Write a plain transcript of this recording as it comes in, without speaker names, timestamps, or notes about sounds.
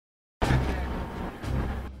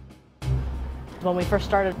When we first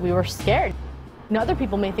started, we were scared. And other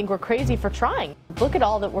people may think we're crazy for trying. Look at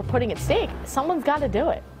all that we're putting at stake. Someone's got to do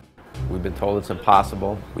it. We've been told it's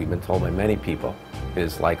impossible. We've been told by many people it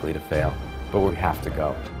is likely to fail, but we have to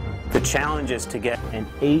go. The challenge is to get an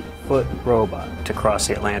 8-foot robot to cross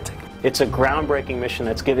the Atlantic. It's a groundbreaking mission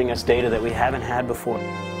that's giving us data that we haven't had before.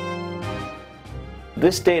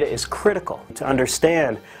 This data is critical to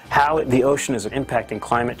understand how the ocean is impacting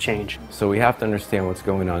climate change. So we have to understand what's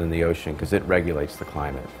going on in the ocean because it regulates the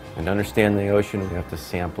climate. And to understand the ocean, we have to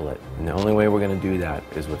sample it. And the only way we're going to do that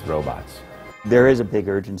is with robots. There is a big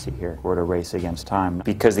urgency here. We're at a race against time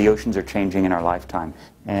because the oceans are changing in our lifetime.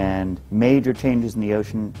 And major changes in the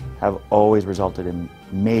ocean have always resulted in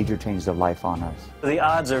major changes of life on Earth. The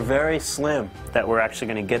odds are very slim that we're actually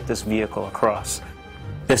going to get this vehicle across.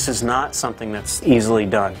 This is not something that's easily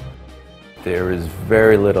done. There is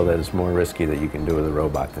very little that is more risky that you can do with a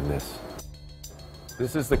robot than this.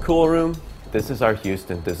 This is the cool room. This is our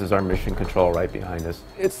Houston. This is our mission control right behind us.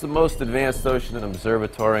 It's the most advanced ocean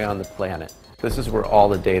observatory on the planet. This is where all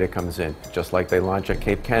the data comes in, just like they launch at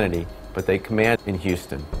Cape Kennedy, but they command in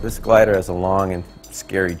Houston. This glider has a long and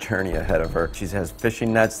scary journey ahead of her. She has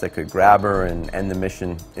fishing nets that could grab her and end the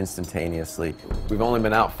mission instantaneously. We've only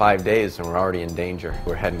been out 5 days and we're already in danger.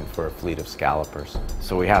 We're heading for a fleet of scallopers,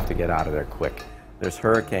 so we have to get out of there quick. There's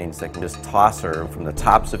hurricanes that can just toss her from the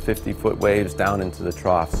tops of 50-foot waves down into the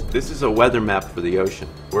troughs. This is a weather map for the ocean.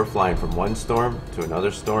 We're flying from one storm to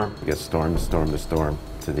another storm. We get storm to storm to storm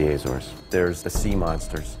to the Azores. There's the sea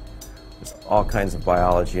monsters. There's all kinds of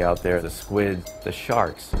biology out there. The squid, the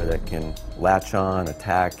sharks that can latch on,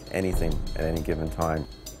 attack anything at any given time.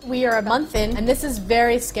 We are a month in, and this is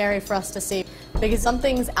very scary for us to see because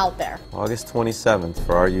something's out there. August 27th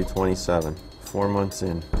for RU-27. 4 months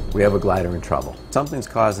in, we have a glider in trouble. Something's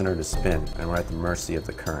causing her to spin, and we're at the mercy of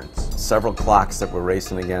the currents. Several clocks that we're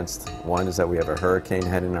racing against. One is that we have a hurricane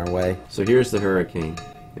heading our way. So here's the hurricane,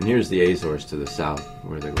 and here's the Azores to the south,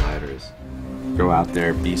 where the glider is. Go out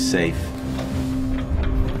there, be safe.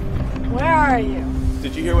 Where are you?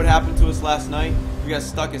 Did you hear what happened to us last night? We got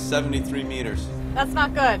stuck at 73 meters. That's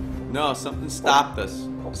not good. No, something stopped us.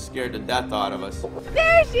 Scared the death out of us.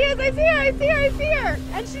 There she is! I see her! I see her! I see her!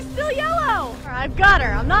 And she's still yellow! I've got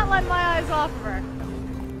her. I'm not letting my eyes off of her.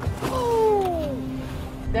 Oh!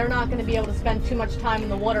 They're not going to be able to spend too much time in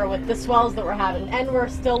the water with the swells that we're having, and we're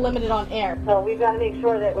still limited on air. So we've got to make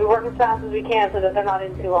sure that we work as fast as we can so that they're not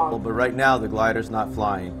in too long. Well, but right now the glider's not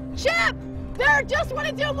flying. Chip! They just want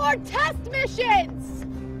to do more test missions!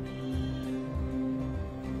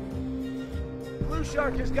 Blue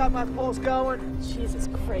shark just got my pulse going. Jesus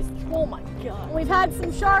Christ. Oh my God. We've had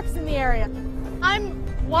some sharks in the area. I'm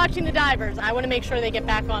watching the divers. I want to make sure they get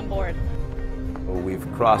back on board. Well, we've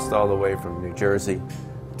crossed all the way from New Jersey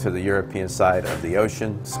to the European side of the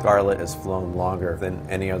ocean. Scarlet has flown longer than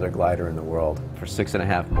any other glider in the world for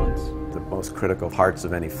 6.5 months. The most critical parts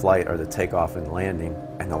of any flight are the takeoff and landing,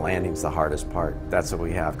 and the landing's the hardest part. That's what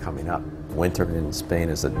we have coming up. Winter in Spain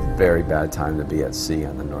is a very bad time to be at sea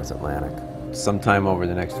on the North Atlantic. Sometime over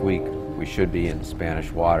the next week, we should be in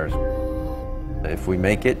Spanish waters. If we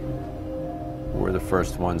make it, we're the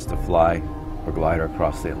first ones to fly a glider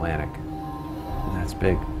across the Atlantic, and that's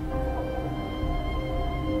big.